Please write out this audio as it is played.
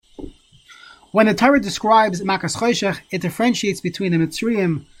When the Torah describes Makas Choshech, it differentiates between the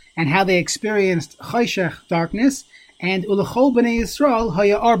Mitzrayim and how they experienced Choshech, darkness, and Ulechol B'nei Yisrael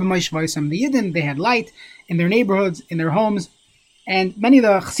Haya Ar B'Mayshvaisam. The Yidden, they had light in their neighborhoods, in their homes, and many of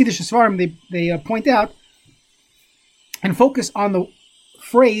the Chassidish Svarim, they point out and focus on the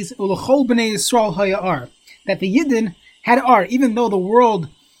phrase Ulechol B'nei Yisrael Haya Ar, that the Yidden had Ar, even though the world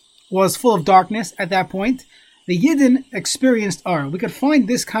was full of darkness at that point. The Yidden experienced Ar. We could find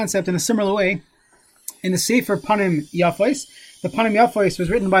this concept in a similar way in the Sefer Panim Yafos. The Panim Yafos was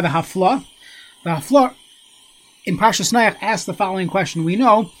written by the Hafla. The Hafla in Parshas Noach asked the following question. We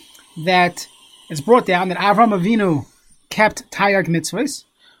know that it's brought down that Avraham Avinu kept Taryag mitzvahs,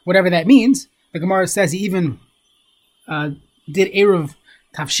 whatever that means. The Gemara says he even did Eruv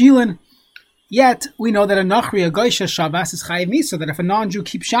Tavshilin. Yet we know that a Nachri, a Goysha Shabbos is Chayiv Misa, that if a non-Jew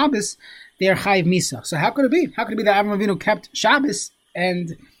keeps Shabbos, they are Chayiv Misa. So how could it be? How could it be that Avraham Avinu kept Shabbos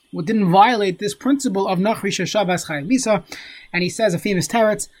and didn't violate this principle of Nachri Shabbos Chayiv Misa? And he says, a famous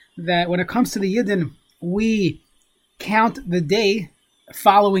teretz, that when it comes to the Yidden, we count the day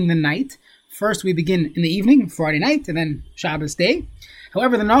following the night. First we begin in the evening, Friday night, and then Shabbos day.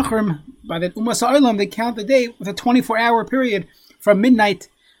 However, the Nachrim, by the Umas HaOlam, they count the day with a 24-hour period from midnight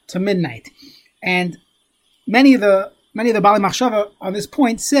to midnight. And many of the Bali Machshava on this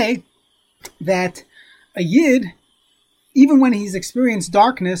point say that a Yid, even when he's experienced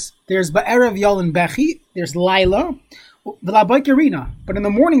darkness, there's Ba'erev Yolin Bechi, there's Laila, V'la but in the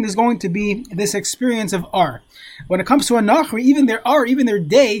morning there's going to be this experience of Ar. When it comes to a Nachri, even their Ar, even their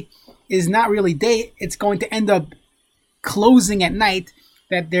day is not really day, it's going to end up closing at night,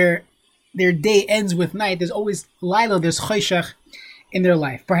 that their day ends with night. There's always Laila, there's Choshech in their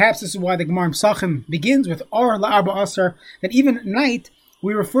life. Perhaps this is why the Gemara Psachim begins with Ar la'arba asar, that even night,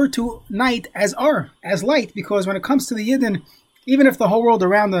 we refer to night as Ar, as light, because when it comes to the Yidden, even if the whole world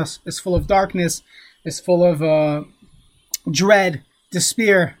around us is full of darkness, is full of dread,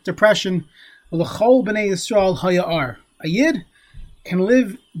 despair, depression, l'chol b'nei Yisrael haya Ar. A Yid can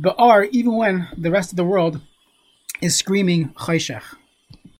live ba'ar even when the rest of the world is screaming Choshech.